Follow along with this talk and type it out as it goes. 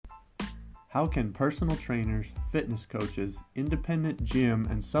How can personal trainers, fitness coaches, independent gym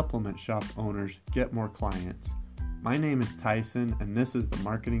and supplement shop owners get more clients? My name is Tyson, and this is the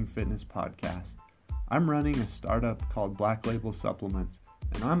Marketing Fitness Podcast. I'm running a startup called Black Label Supplements,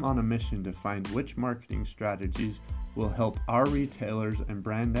 and I'm on a mission to find which marketing strategies will help our retailers and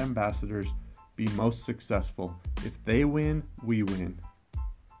brand ambassadors be most successful. If they win, we win.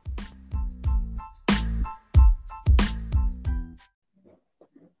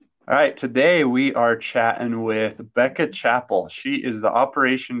 All right, today we are chatting with Becca Chapple. She is the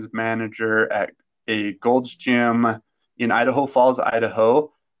operations manager at a Gold's Gym in Idaho Falls,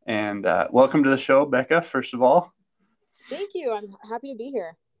 Idaho. And welcome to the show, Becca, first of all. Thank you. I'm happy to be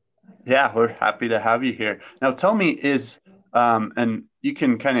here. Yeah, we're happy to have you here. Now, tell me, and you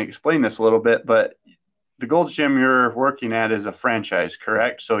can kind of explain this a little bit, but the Gold's Gym you're working at is a franchise,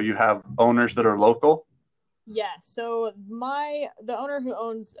 correct? So you have owners that are local? Yeah. So the owner who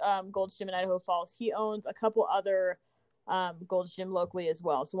owns Gold's Gym in Idaho Falls, he owns a couple other Gold's Gym locally as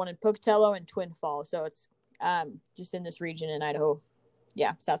well. So one in Pocatello and Twin Falls. So it's just in this region in Idaho.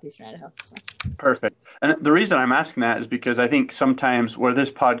 Yeah, southeastern Idaho. So. Perfect. And the reason I'm asking that is because I think sometimes where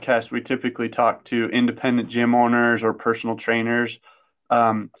this podcast, we typically talk to independent gym owners or personal trainers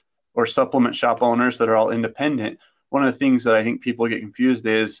or supplement shop owners that are all independent. One of the things that I think people get confused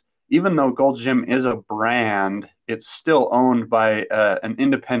is even though Gold's Gym is a brand, it's still owned by an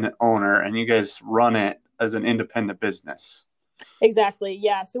independent owner, and you guys run it as an independent business. Exactly.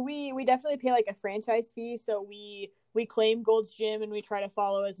 Yeah. So we definitely pay like a franchise fee. So we claim Gold's Gym and we try to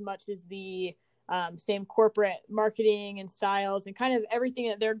follow as much as the same corporate marketing and styles and kind of everything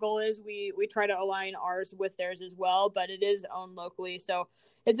that their goal is. We try to align ours with theirs as well, but it is owned locally. So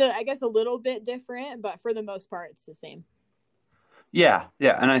it's I guess a little bit different, but for the most part, it's the same. Yeah.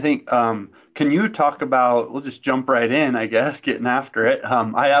 And I think, can you talk about, we'll just jump right in, I guess, getting after it.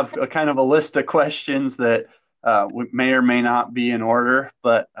 I have a kind of a list of questions that may or may not be in order,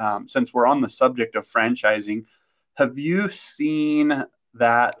 but since we're on the subject of franchising, have you seen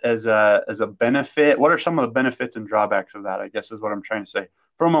that as a benefit? What are some of the benefits and drawbacks of that, I guess is what I'm trying to say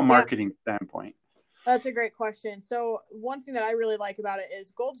from a marketing standpoint? That's a great question. So one thing that I really like about it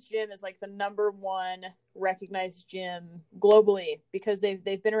is Gold's Gym is like the number one recognized gym globally because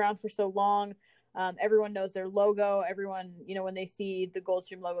they've been around for so long. Everyone knows their logo. Everyone, when they see the Gold's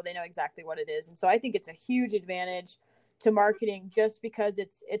Gym logo, they know exactly what it is. And so I think it's a huge advantage to marketing just because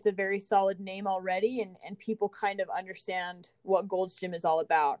it's a very solid name already and people kind of understand what Gold's Gym is all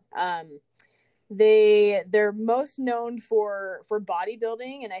about. They're most known for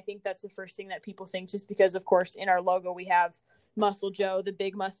bodybuilding, and I think that's the first thing that people think, just because of course in our logo we have Muscle Joe, the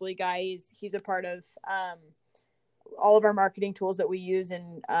big muscly guy. He's a part of all of our marketing tools that we use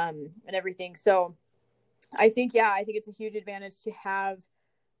and everything. So I think it's a huge advantage to have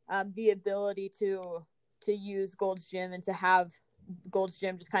the ability to use Gold's Gym and to have Gold's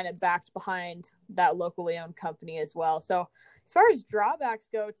Gym just kind of backed behind that locally owned company as well. So as far as drawbacks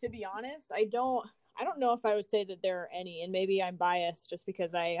go, to be honest, I don't know if I would say that there are any, and maybe I'm biased just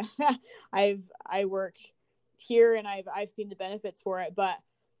because I work here and I've seen the benefits for it. But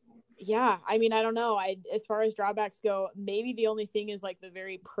yeah, I mean, I don't know. As far as drawbacks go, maybe the only thing is like the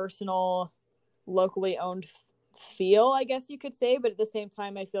very personal, locally owned feel, I guess you could say. But at the same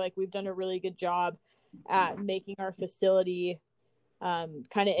time, I feel like we've done a really good job at making our facility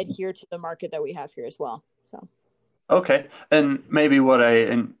kind of adhere to the market that we have here as well. So. Okay. And maybe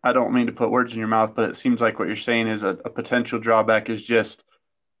and I don't mean to put words in your mouth, but it seems like what you're saying is a potential drawback is just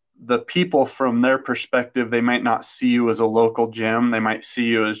the people from their perspective. They might not see you as a local gym. They might see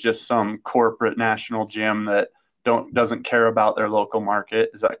you as just some corporate national gym that doesn't care about their local market.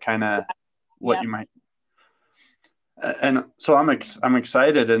 Is that kind of what you might? And so I'm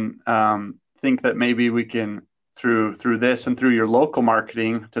excited and think that maybe we can through this and through your local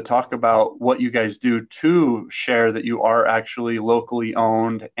marketing to talk about what you guys do to share that you are actually locally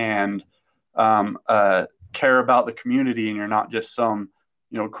owned and care about the community and you're not just some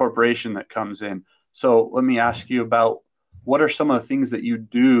corporation that comes in. So let me ask you about what are some of the things that you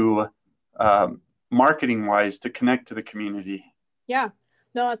do marketing wise to connect to the community? Yeah.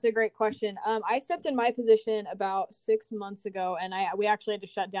 No, that's a great question. I stepped in my position about 6 months ago, and we actually had to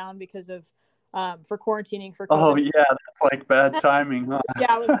shut down because of for quarantining for COVID. Oh yeah, that's like bad timing, huh?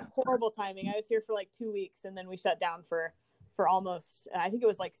 Yeah, it was horrible timing. I was here for like 2 weeks, and then we shut down for almost, I think it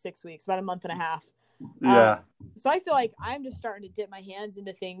was like 6 weeks, about a month and a half. Yeah. So I feel like I'm just starting to dip my hands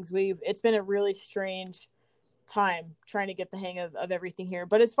into things. It's been a really strange time trying to get the hang of everything here.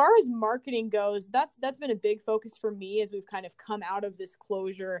 But as far as marketing goes, that's been a big focus for me as we've kind of come out of this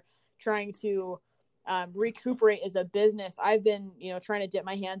closure, trying to recuperate as a business, I've been, trying to dip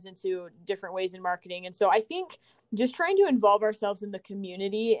my hands into different ways in marketing. And so I think just trying to involve ourselves in the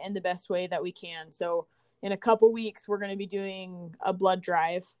community in the best way that we can. So in a couple weeks, we're going to be doing a blood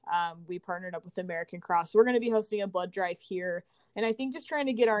drive. We partnered up with American Cross. We're going to be hosting a blood drive here. And I think just trying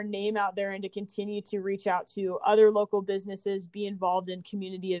to get our name out there and to continue to reach out to other local businesses, be involved in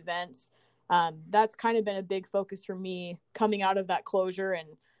community events. That's kind of been a big focus for me coming out of that closure and,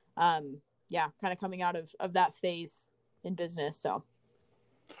 kind of coming out of that phase in business. So.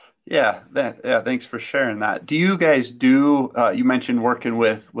 Yeah, thanks for sharing that. Do you guys do, you mentioned working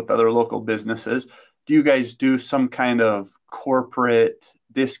with other local businesses. Do you guys do some kind of corporate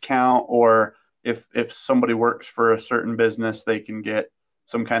discount, or if somebody works for a certain business, they can get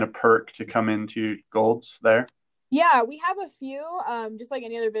some kind of perk to come into Golds there? Yeah, we have a few, just like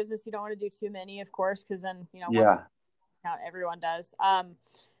any other business, you don't want to do too many, of course, because then, once Yeah. everyone does.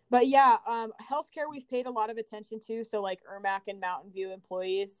 But yeah, healthcare we've paid a lot of attention to. So like ERMAC and Mountain View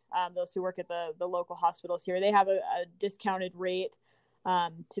employees, those who work at the local hospitals here, they have a discounted rate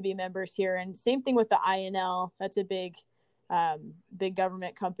to be members here. And same thing with the INL. That's a big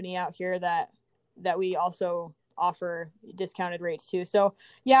government company out here that we also offer discounted rates to. So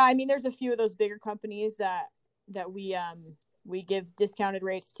yeah, I mean, there's a few of those bigger companies that we give discounted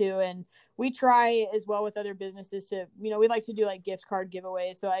rates to, and we try as well with other businesses to, we like to do like gift card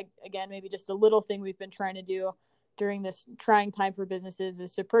giveaways. So again, maybe just a little thing we've been trying to do during this trying time for businesses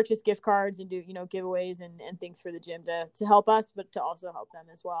is to purchase gift cards and do, giveaways and things for the gym to help us, but to also help them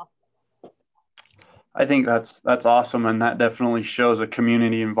as well. I think that's awesome, and that definitely shows a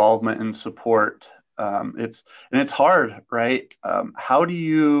community involvement and support. It's hard, right? How do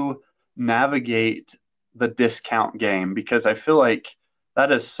you navigate the discount game? Because I feel like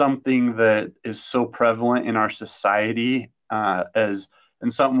that is something that is so prevalent in our society, as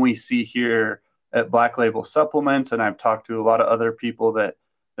and something we see here at Black Label Supplements. And I've talked to a lot of other people that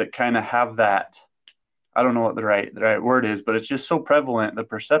kind of have that. I don't know what the right word is, but it's just so prevalent. The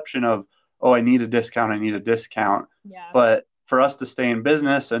perception of, oh, I need a discount, I need a discount. Yeah. But for us to stay in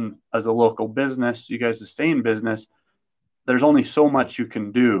business, and as a local business, you guys to stay in business, there's only so much you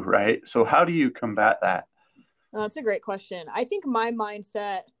can do, right? So how do you combat that? That's a great question. I think my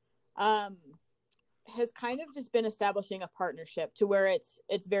mindset um, has kind of just been establishing a partnership to where it's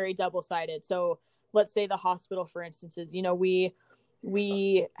very double sided. So let's say the hospital, for instance, is,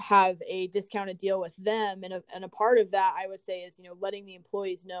 we have a discounted deal with them, and a part of that I would say is, letting the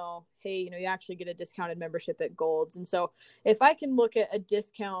employees know, hey, you actually get a discounted membership at Golds. And so if I can look at a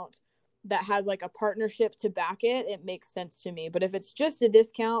discount that has like a partnership to back it, it makes sense to me. But if it's just a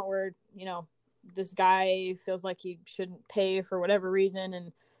discount where, this guy feels like he shouldn't pay for whatever reason,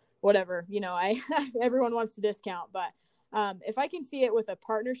 and whatever, I everyone wants to discount, but if I can see it with a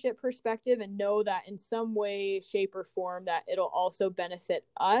partnership perspective and know that in some way, shape, or form that it'll also benefit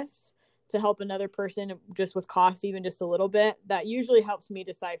us to help another person just with cost, even just a little bit, that usually helps me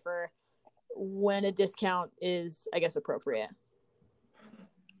decipher when a discount is, I guess, appropriate.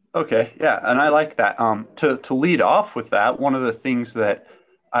 Okay, yeah, and I like that. To lead off with that, one of the things that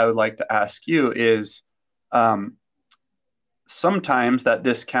I would like to ask you is, um, sometimes that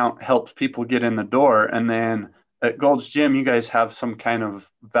discount helps people get in the door, and then at Gold's Gym, you guys have some kind of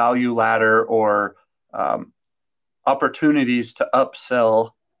value ladder or um, opportunities to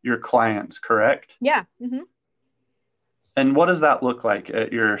upsell your clients, correct? Yeah. Mm-hmm. And what does that look like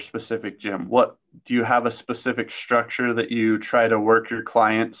at your specific gym? What do you have a specific structure that you try to work your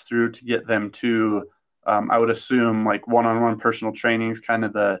clients through to get them to? I would assume like one-on-one personal training is kind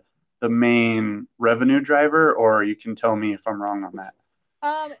of the main revenue driver, or you can tell me if I'm wrong on that.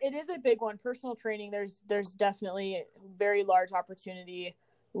 It is a big one. Personal training, there's definitely very large opportunity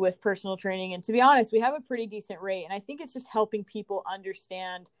with personal training. And to be honest, we have a pretty decent rate. And I think it's just helping people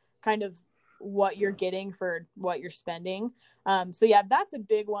understand kind of what you're getting for what you're spending. So yeah, that's a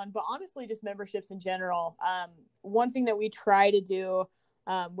big one. But honestly, just memberships in general. One thing that we try to do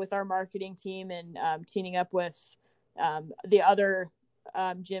with our marketing team and teaming up with the other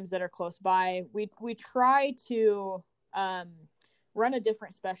gyms that are close by, we try to run a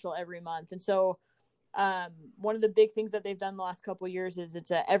different special every month. And so one of the big things that they've done the last couple of years is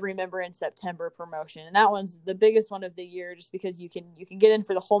it's a every member in September promotion. And that one's the biggest one of the year, just because you can get in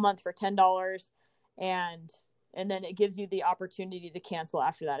for the whole month for $10, and then it gives you the opportunity to cancel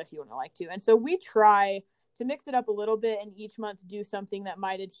after that if you want to. And so we try to mix it up a little bit, and each month do something that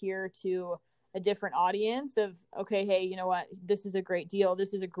might adhere to a different audience of, okay, hey, you know what, this is a great deal,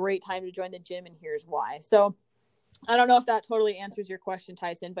 this is a great time to join the gym, and here's why. So I don't know if that totally answers your question,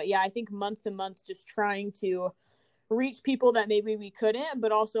 Tyson, but yeah, I think month to month, just trying to reach people that maybe we couldn't,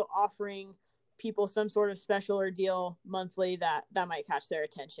 but also offering people some sort of special or deal monthly that might catch their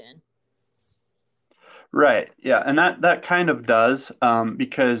attention. Right. Yeah. And that kind of does,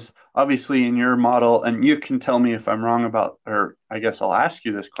 because obviously in your model, and you can tell me if I'm wrong about, or I guess I'll ask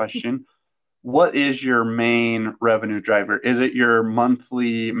you this question. What is your main revenue driver? Is it your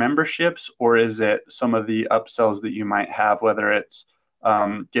monthly memberships, or is it some of the upsells that you might have, whether it's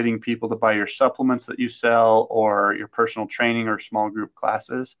getting people to buy your supplements that you sell, or your personal training or small group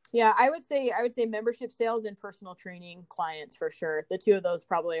classes? Yeah, I would say membership sales and personal training clients for sure. The two of those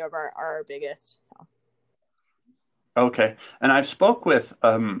probably are our biggest. So. Okay. And I've spoke with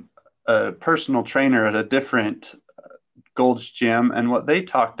a personal trainer at a different Gold's Gym, and what they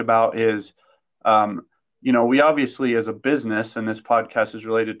talked about is, um, we obviously as a business, and this podcast is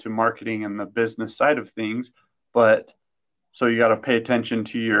related to marketing and the business side of things, but so you got to pay attention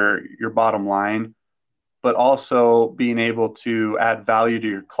to your bottom line, but also being able to add value to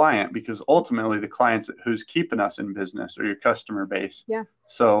your client, because ultimately the clients who's keeping us in business or your customer base. Yeah.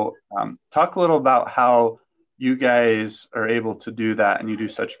 So talk a little about how you guys are able to do that, and you do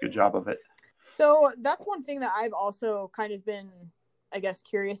such a good job of it. So that's one thing that I've also kind of been, I guess,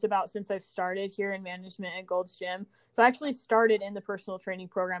 curious about since I've started here in management at Gold's Gym. So I actually started in the personal training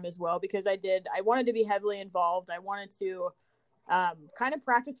program as well, because I wanted to be heavily involved. I wanted to kind of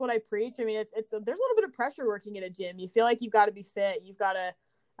practice what I preach. I mean, there's a little bit of pressure working at a gym. You feel like you've got to be fit. You've got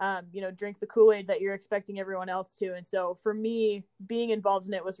to, drink the Kool-Aid that you're expecting everyone else to. And so for me, being involved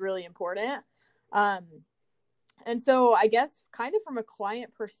in it was really important. And so I guess kind of from a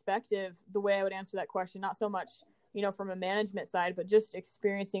client perspective, the way I would answer that question, not so much, from a management side, but just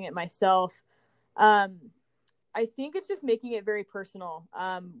experiencing it myself. I think it's just making it very personal.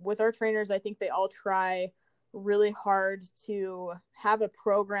 With our trainers, I think they all try really hard to have a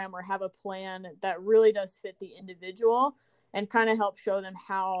program or have a plan that really does fit the individual and kind of help show them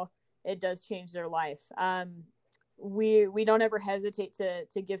how it does change their life. We don't ever hesitate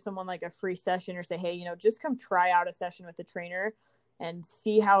to give someone like a free session or say, hey, just come try out a session with the trainer and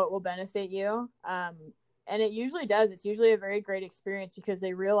see how it will benefit you. And it usually does. It's usually a very great experience because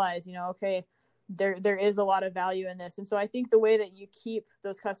they realize, okay, there is a lot of value in this. And so I think the way that you keep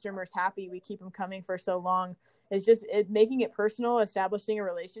those customers happy, we keep them coming for so long, is just making it personal, establishing a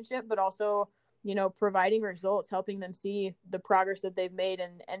relationship, but also, providing results, helping them see the progress that they've made.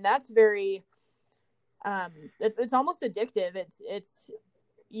 And that's very, it's almost addictive. It's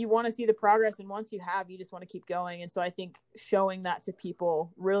you want to see the progress, and once you have, you just want to keep going. And so I think showing that to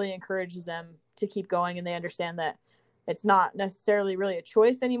people really encourages them to keep going, and they understand that it's not necessarily really a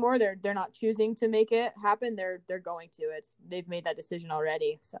choice anymore. They're not choosing to make it happen. They're going to. They've made that decision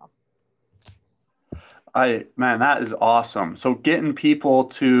already. So Man, that is awesome. So getting people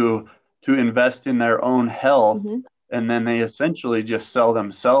to invest in their own health, mm-hmm. and then they essentially just sell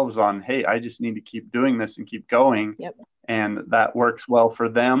themselves on, hey, I just need to keep doing this and keep going. Yep. And that works well for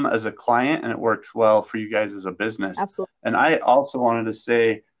them as a client, and it works well for you guys as a business. Absolutely. And I also wanted to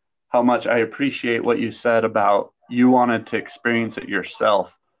say how much I appreciate what you said about you wanted to experience it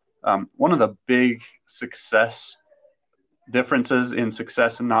yourself. One of the big differences in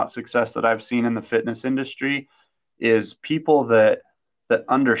success and not success that I've seen in the fitness industry is people that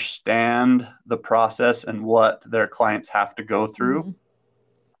understand the process and what their clients have to go through. Mm-hmm.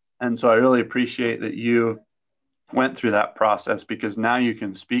 And so I really appreciate that you went through that process, because now you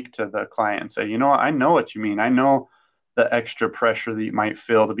can speak to the client and say, I know what you mean. I know the extra pressure that you might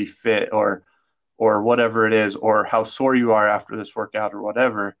feel to be fit, or whatever it is, or how sore you are after this workout or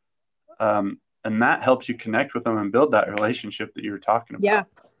whatever. And that helps you connect with them and build that relationship that you were talking about. Yeah,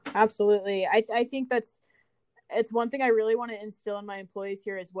 absolutely. I think it's one thing I really want to instill in my employees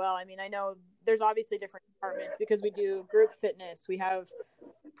here as well. I mean, I know there's obviously different departments because we do group fitness, we have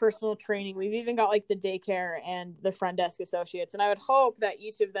personal training, we've even got like the daycare and the front desk associates. And I would hope that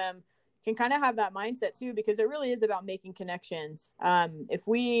each of them can kind of have that mindset too, because it really is about making connections. If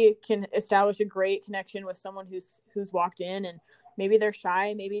we can establish a great connection with someone who's walked in, and maybe they're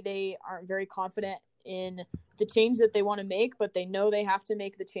shy, maybe they aren't very confident in the change that they want to make, but they know they have to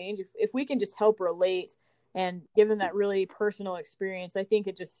make the change. If we can just help relate and give them that really personal experience, I think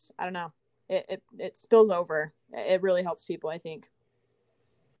it just, I don't know, it spills over. It really helps people, I think.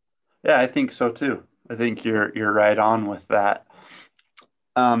 Yeah, I think so too. I think you're right on with that.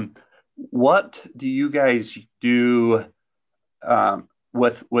 What do you guys do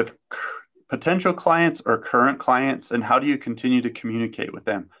with potential clients or current clients, and how do you continue to communicate with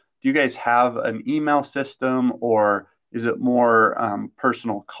them? Do you guys have an email system, or is it more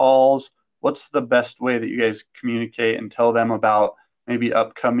personal calls? What's the best way that you guys communicate and tell them about maybe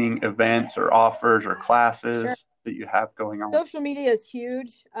upcoming events or offers or classes Sure. that you have going on? Social media is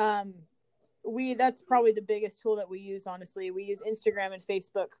huge. that's probably the biggest tool that we use. Honestly, we use Instagram and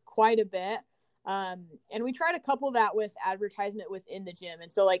Facebook quite a bit. And we try to couple that with advertisement within the gym.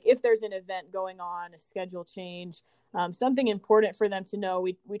 And so like if there's an event going on, a schedule change, something important for them to know,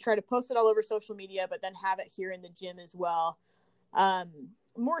 we try to post it all over social media, but then have it here in the gym as well. Um,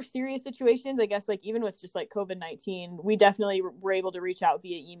 More serious situations, I guess, like even with just like COVID-19, we definitely were able to reach out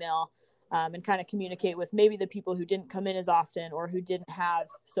via email, and kind of communicate with maybe the people who didn't come in as often or who didn't have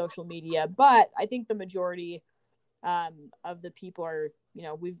social media. But I think the majority, of the people are,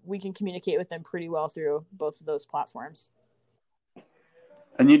 we can communicate with them pretty well through both of those platforms.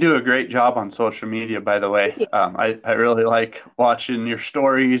 And you do a great job on social media, by the way. Thank you. I really like watching your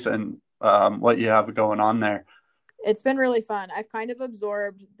stories and what you have going on there. It's been really fun. I've kind of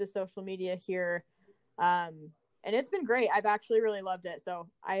absorbed the social media here. And it's been great. I've actually really loved it. So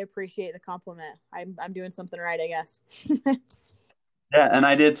I appreciate the compliment. I'm doing something right, I guess. Yeah, and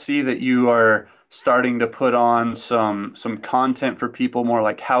I did see that you are starting to put on some content for people, more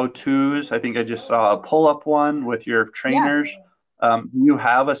like how-tos. I think I just saw a pull-up one with your Yeah. trainers. Do you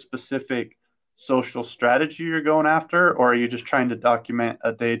have a specific social strategy you're going after, or are you just trying to document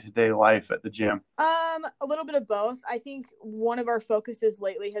a day-to-day life at the gym? A little bit of both. I think one of our focuses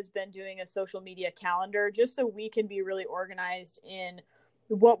lately has been doing a social media calendar just so we can be really organized in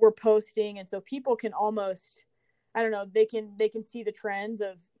what we're posting, and so people can almost, I don't know, they can see the trends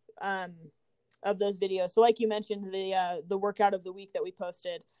um of those videos. So like you mentioned, the workout of the week that we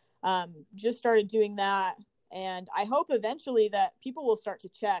posted, just started doing that, and I hope eventually that people will start to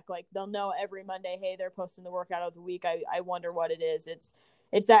check, like they'll know every Monday, hey, they're posting the workout of the week. I wonder what it is.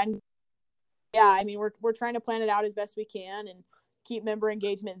 It's that. Yeah, I mean, we're trying to plan it out as best we can and keep member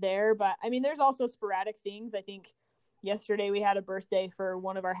engagement there. But I mean, there's also sporadic things. I think yesterday we had a birthday for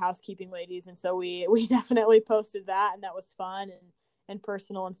one of our housekeeping ladies, and so we definitely posted that, and that was fun and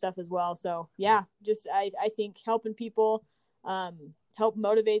personal and stuff as well. So yeah, just I think helping people, help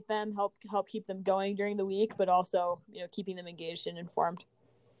motivate them, help keep them going during the week, but also keeping them engaged and informed.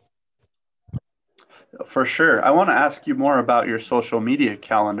 For sure. I want to ask you more about your social media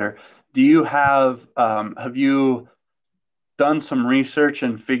calendar. Do you have you done some research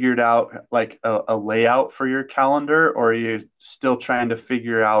and figured out like a layout for your calendar, or are you still trying to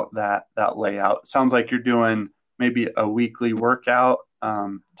figure out that layout? It sounds like you're doing maybe a weekly workout.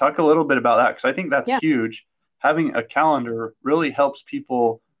 Talk a little bit about that because I think that's Yeah, huge. Having a calendar really helps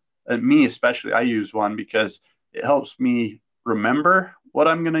people, and me especially. I use one because it helps me remember what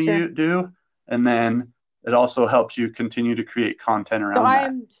I'm going sure. to do, and then it also helps you continue to create content So around I that.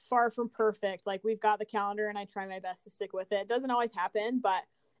 am far from perfect. Like we've got the calendar and I try my best to stick with it. It doesn't always happen, but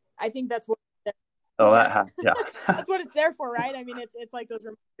I think that's what So yeah. yeah. That's what it's there for, right? I mean, it's like those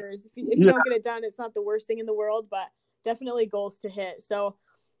reminders. If you Yeah. don't get it done, it's not the worst thing in the world, but definitely goals to hit. So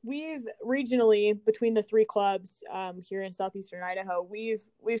we've regionally between the three clubs, here in southeastern Idaho,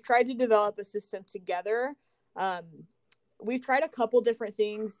 we've tried to develop a system together. Um, we've tried a couple different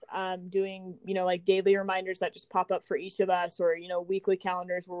things, doing like daily reminders that just pop up for each of us, or weekly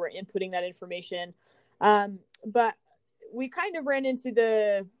calendars where we're inputting that information. But we kind of ran into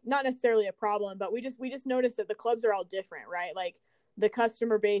the, not necessarily a problem, but we just noticed that the clubs are all different, right? Like the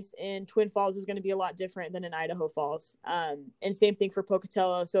customer base in Twin Falls is going to be a lot different than in Idaho Falls, and same thing for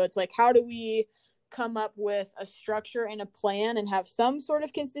Pocatello. So it's like, how do we come up with a structure and a plan and have some sort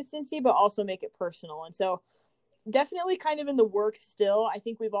of consistency but also make it personal? And so definitely kind of in the works still. I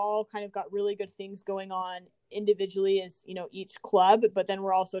think we've all kind of got really good things going on individually as, each club, but then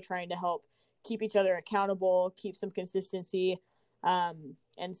we're also trying to help keep each other accountable, keep some consistency,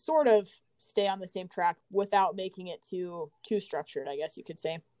 and sort of stay on the same track without making it too structured, I guess you could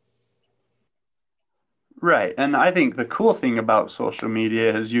say. Right. And I think the cool thing about social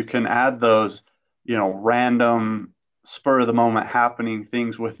media is you can add those, random spur of the moment happening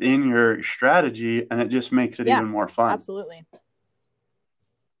things within your strategy, and it just makes it Yeah, even more fun. absolutely.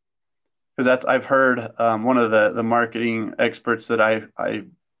 Because that's I've heard one of the marketing experts that I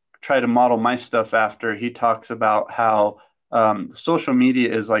try to model my stuff after. He talks about how social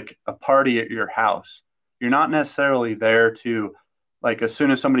media is like a party at your house. You're not necessarily there to, like, as soon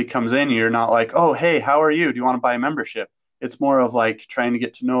as somebody comes in, you're not like, oh, hey, how are you? Do you want to buy a membership? It's more of like trying to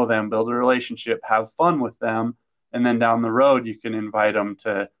get to know them, build a relationship, have fun with them, and then down the road you can invite them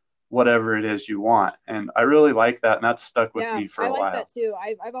to whatever it is you want. And I really like that, and that's stuck with Yeah, me for I a like that while. too.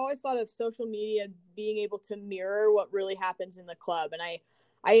 I've always thought of social media being able to mirror what really happens in the club, and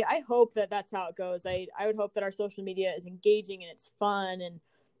I hope that that's how it goes. I would hope that our social media is engaging and it's fun, and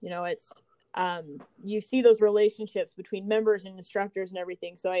it's, you see those relationships between members and instructors and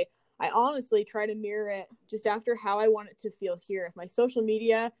everything. So I honestly try to mirror it just after how I want it to feel here. If my social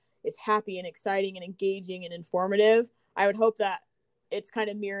media is happy and exciting and engaging and informative. I would hope that it's kind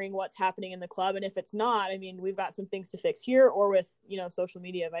of mirroring what's happening in the club. And if it's not, I mean, we've got some things to fix here or with, social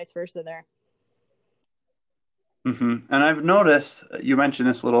media, vice versa there. And I've noticed you mentioned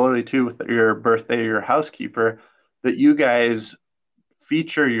this a little early too with your birthday, your housekeeper, that you guys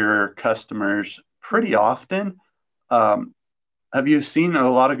feature your customers pretty Mm-hmm. often. Um, have you seen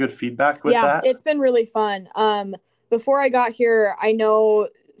a lot of good feedback with Yeah, that? it's been really fun. Before I got here, I know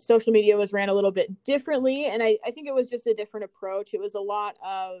social media was ran a little bit differently, and I think it was just a different approach. It was a lot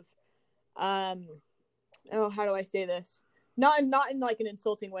of, um, oh, how do I say this? Not in like an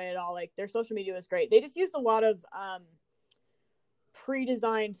insulting way at all. Like their social media was great. They just used a lot of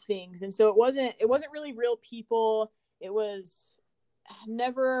pre-designed things, and so it wasn't really real people. It was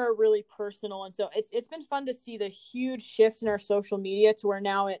never really personal, and so it's been fun to see the huge shift in our social media to where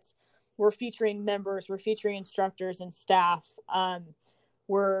now we're featuring members, we're featuring instructors and staff.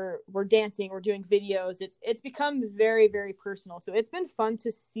 We're dancing, we're doing videos. It's become very, very personal, so it's been fun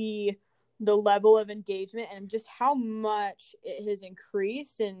to see the level of engagement and just how much it has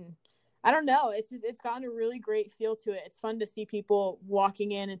increased. And I don't know, it's gotten a really great feel to it. It's fun to see people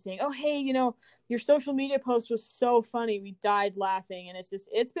walking in and saying, oh hey, your social media post was so funny, we died laughing. And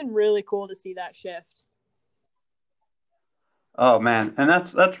it's been really cool to see that shift. Oh man, and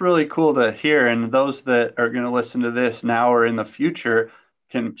that's really cool to hear. And those that are going to listen to this now or in the future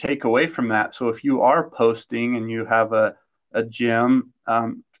can take away from that. So if you are posting and you have a gym,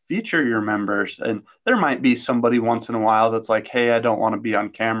 feature your members. And there might be somebody once in a while that's like, hey, I don't want to be on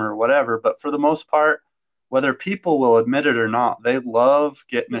camera or whatever. But for the most part, whether people will admit it or not, they love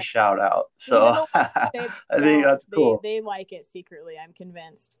getting a Yeah, shout out. even So the ones that say I they think don't, that's cool. they like it secretly, I'm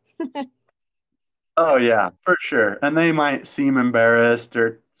convinced. Oh yeah, for sure. And they might seem embarrassed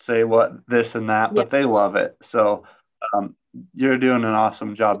or say what this and that, Yeah. but they love it. So um, you're doing an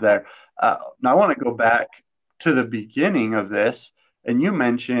awesome job there. Now I want to go back to the beginning of this, and you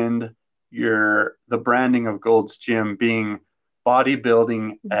mentioned the branding of Gold's Gym being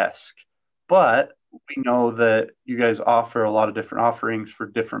bodybuilding-esque, but we know that you guys offer a lot of different offerings for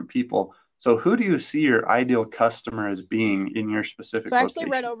different people. So who do you see your ideal customer as being in your So specific I actually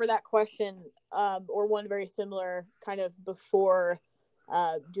read location? over that question, or one very similar kind of before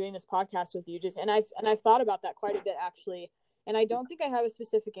doing this podcast with you. Just and I've thought about that quite a bit actually, and I don't think I have a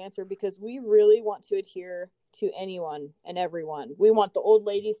specific answer because we really want to adhere to anyone and everyone. We want the old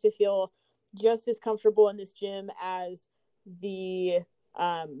ladies to feel just as comfortable in this gym as the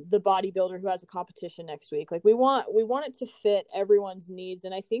bodybuilder who has a competition next week. Like we want it to fit everyone's needs,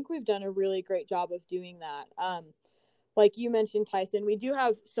 and I think we've done a really great job of doing that. Like you mentioned, Tyson, we do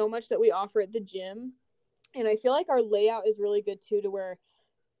have so much that we offer at the gym. And I feel like our layout is really good too, to where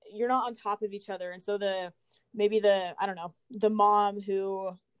you're not on top of each other. And so I don't know, the mom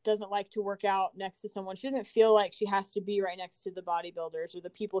who doesn't like to work out next to someone, she doesn't feel like she has to be right next to the bodybuilders or the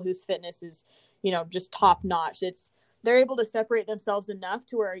people whose fitness is, just top notch. They're able to separate themselves enough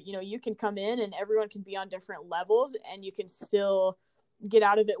to where, you can come in and everyone can be on different levels and you can still get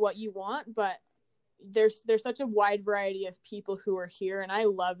out of it what you want. But there's such a wide variety of people who are here, and I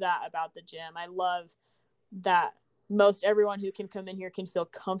love that about the gym. I love that most everyone who can come in here can feel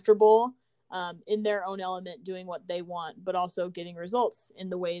comfortable in their own element doing what they want, but also getting results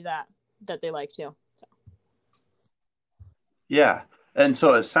in the way that they like to. So Yeah. And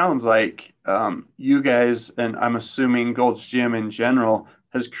so it sounds like you guys, and I'm assuming Gold's Gym in general,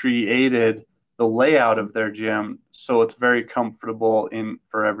 has created the layout of their gym so it's very comfortable in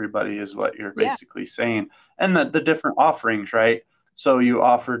for everybody, is what you're yeah. basically saying. And the different offerings, right? So you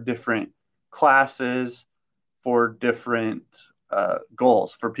offer different classes for different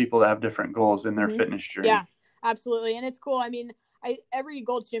goals, for people that have different goals in their Mm-hmm. fitness Yeah, journey. absolutely. And it's cool. I mean, every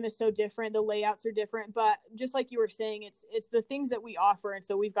Gold's Gym is so different. The layouts are different, but just like you were saying, it's the things that we offer. And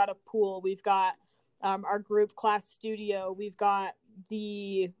so we've got a pool, we've got our group class studio, we've got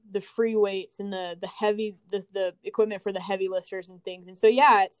the free weights and the heavy the equipment for the heavy lifters and things. And so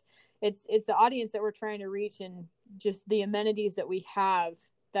yeah, it's the audience that we're trying to reach, and just the amenities that we have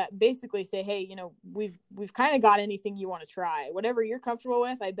that basically say, hey, we've kind of got anything you want to try, whatever you're comfortable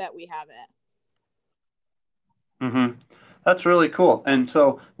with. I bet we have it. Hmm. That's really cool. And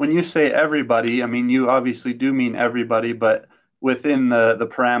so when you say everybody, I mean, you obviously do mean everybody, but within the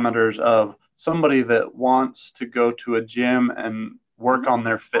parameters of somebody that wants to go to a gym and work Mm-hmm. on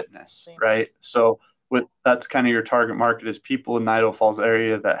their fitness, right? So with that's kind of your target market is people in the Idaho Falls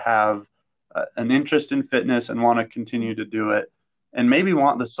area that have an interest in fitness and want to Mm-hmm. continue to do it and maybe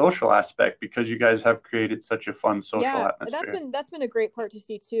want the social aspect because you guys have created such a fun social Yeah, that's atmosphere. been that's been a great part to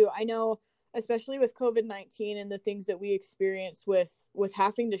see too. I know especially with COVID-19 and the things that we experienced with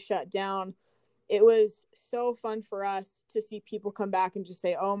having to shut down, it was so fun for us to see people come back and just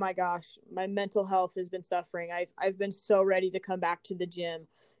say, "Oh my gosh, my mental health has been suffering. I've been so ready to come back to the gym,"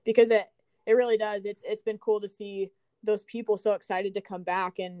 because it really does. It's been cool to see those people so excited to come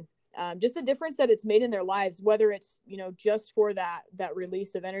back, and just the difference that it's made in their lives, whether it's, just for that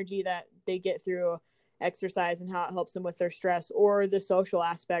release of energy that they get through exercise and how it helps them with their stress, or the social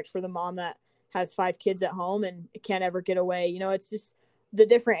aspect for the mom that has 5 kids at home and can't ever get away. It's just the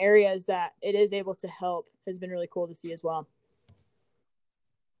different areas that it is able to help has been really cool to see as well.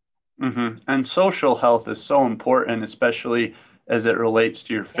 And social health is so important, especially as it relates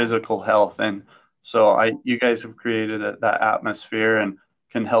to your Yeah. physical health. And so you guys have created that atmosphere and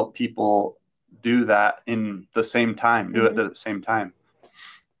can help people do that in the same time, do it Mm-hmm. at the same time.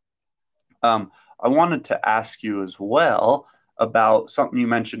 I wanted to ask you as well about something you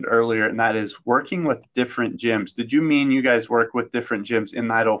mentioned earlier, and that is working with different gyms. Did you mean you guys work with different gyms in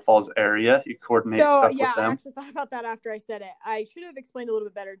the Idaho Falls area? You coordinate So stuff yeah, with I them? actually thought about that after I said it. I should have explained a little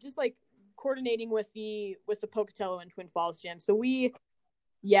bit better. Just like coordinating with the Pocatello and Twin Falls gym. So just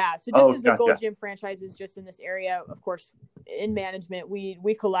Oh, as the Gold gotcha. Gym franchise is just in this area, of course, in management,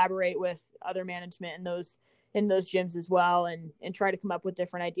 we collaborate with other management in those gyms as well, and try to come up with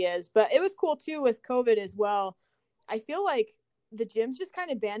different ideas. But it was cool too with COVID as well. I feel like the gyms just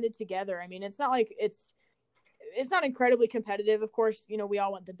kind of banded together. I mean, it's not like it's not incredibly competitive. Of course, we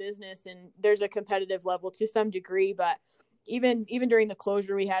all want the business, and there's a competitive level to some degree, but even during the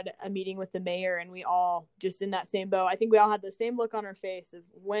closure, we had a meeting with the mayor, and we all just in that same boat. I think we all had the same look on our face of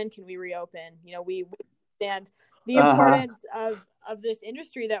when can we reopen. We understand the Uh-huh. importance of this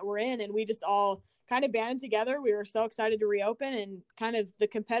industry that we're in, and we just all kind of banded together. We were so excited to reopen, and kind of the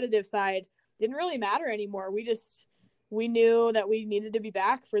competitive side didn't really matter anymore. We knew that we needed to be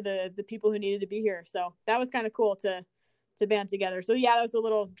back for the people who needed to be here. So that was kind of cool to band together. So yeah, that was a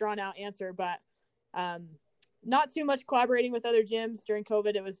little drawn out answer, but um, not too much collaborating with other gyms during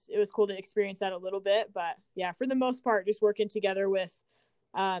COVID. It was cool to experience that a little bit, but yeah, for the most part, just working together with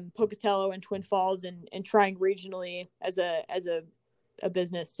Pocatello and Twin Falls, and trying regionally as a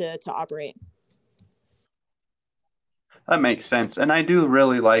business to operate. That makes sense. And I do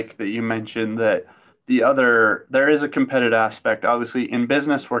really like that you mentioned that there is a competitive aspect. Obviously, in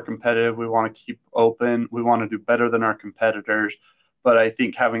business, we're competitive. We want to keep open. We want to do better than our competitors. But I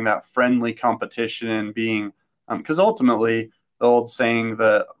think having that friendly competition and being, because ultimately, the old saying,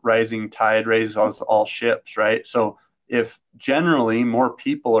 the rising tide raises all ships, right? So if generally more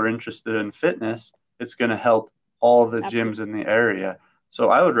people are interested in fitness, it's going to help all the gyms Absolutely. in the area. So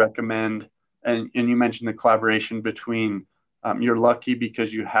I would recommend, and you mentioned the collaboration between you're lucky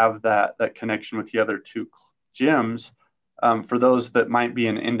because you have that connection with the other two gyms. For those that might be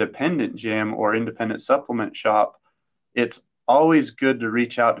an independent gym or independent supplement shop, it's always good to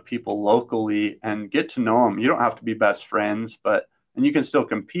reach out to people locally and get to know them. You don't have to be best friends, and you can still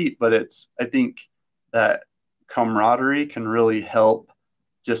compete, but I think that camaraderie can really help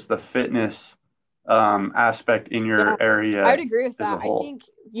just the fitness aspect in Yeah, your I would area agree with as a that. I whole. think,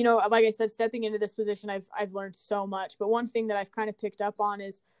 like I said, stepping into this position, I've learned so much. But one thing that I've kind of picked up on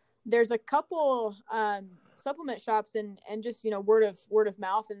is there's a couple supplement shops, and just word of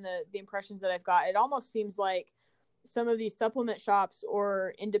mouth, and the impressions that I've got. It almost seems like some of these supplement shops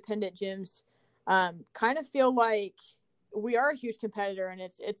or independent gyms kind of feel like we are a huge competitor, and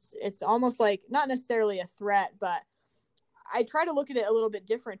it's almost like not necessarily a threat, but I try to look at it a little bit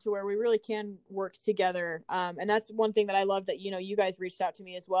different, to where we really can work together. And that's one thing that I love that, you guys reached out to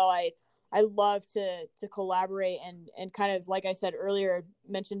me as well. I love to collaborate, and kind of, like I said earlier,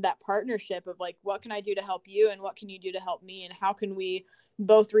 mentioned that partnership of like, what can I do to help you, and what can you do to help me, and how can we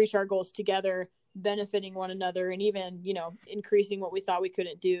both reach our goals together, benefiting one another, and even, increasing what we thought we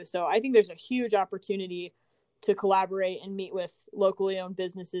couldn't do. So I think there's a huge opportunity to collaborate and meet with locally owned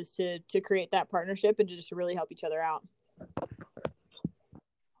businesses to create that partnership, and to just really help each other out.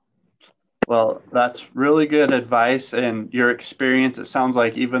 Well, that's really good advice and your experience. It sounds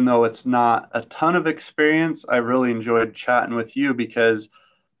like even though it's not a ton of experience, I really enjoyed chatting with you because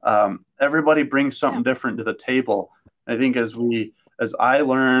everybody brings Yeah. something different to the table. I think as I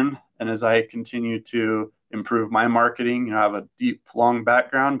learn and as I continue to improve my marketing, I have a deep, long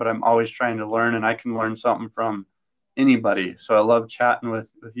background, but I'm always trying to learn, and I can learn something from anybody. So I love chatting with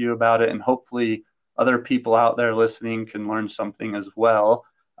you about it, and hopefully other people out there listening can learn something as well.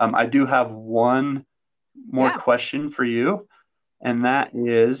 I do have one more Yeah. question for you, and that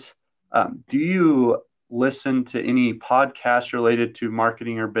is, do you listen to any podcasts related to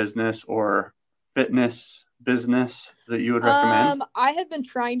marketing or business or? fitness business that you would recommend? I have been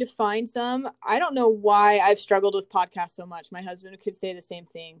trying to find some. I don't know why I've struggled with podcasts so much. My husband could say the same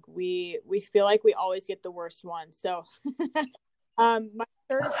thing. We feel like we always get the worst ones. So my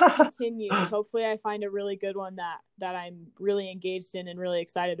search continues. Hopefully I find a really good one that I'm really engaged in and really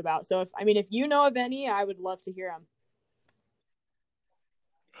excited about. So if you know of any, I would love to hear them.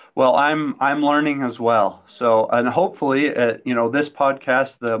 Well, I'm learning as well. So, and hopefully, this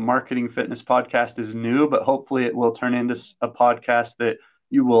podcast, the Marketing Fitness podcast, is new, but hopefully, it will turn into a podcast that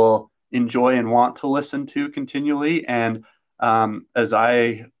you will enjoy and want to listen to continually. And as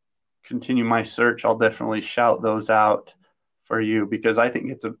I continue my search, I'll definitely shout those out for you because I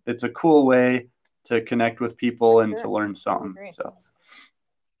think it's a cool way to connect with people For and to sure. learn I something. agree.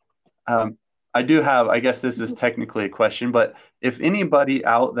 So. I do have, I guess this is technically a question, but if anybody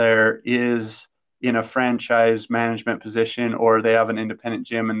out there is in a franchise management position or they have an independent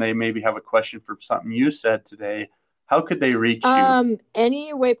gym and they maybe have a question for something you said today, how could they reach you?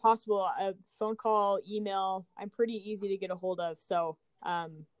 Any way possible, a phone call, email. I'm pretty easy to get a hold of. So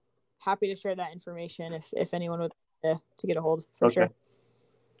happy to share that information if anyone would to get a hold for Okay, sure.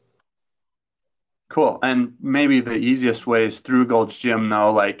 cool. And maybe the easiest way is through Gold's Gym,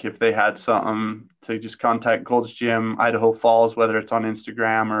 though. Like if they had something to just contact Gold's Gym, Idaho Falls, whether it's on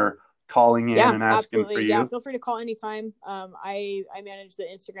Instagram or calling in Yeah, and asking for absolutely. Yeah, you. feel free to call anytime. I manage the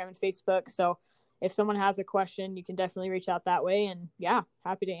Instagram and Facebook, so if someone has a question, you can definitely reach out that way. And yeah,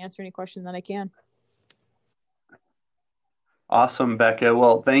 happy to answer any question that I can. Awesome, Becca.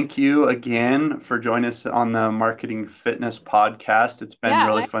 Well, thank you again for joining us on the Marketing Fitness podcast. It's been Yeah, and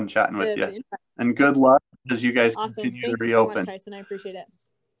really I fun chatting with you. the invite. And good luck as you guys Awesome. continue to Thank you so much, reopen. Tyson. I appreciate it.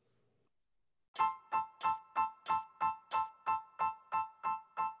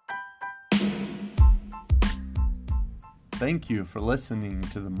 Thank you for listening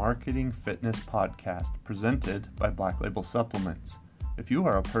to the Marketing Fitness podcast presented by Black Label Supplements. If you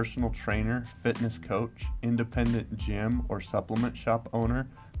are a personal trainer, fitness coach, independent gym, or supplement shop owner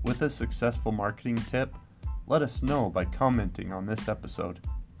with a successful marketing tip, let us know by commenting on this episode.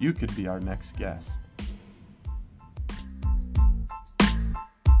 You could be our next guest.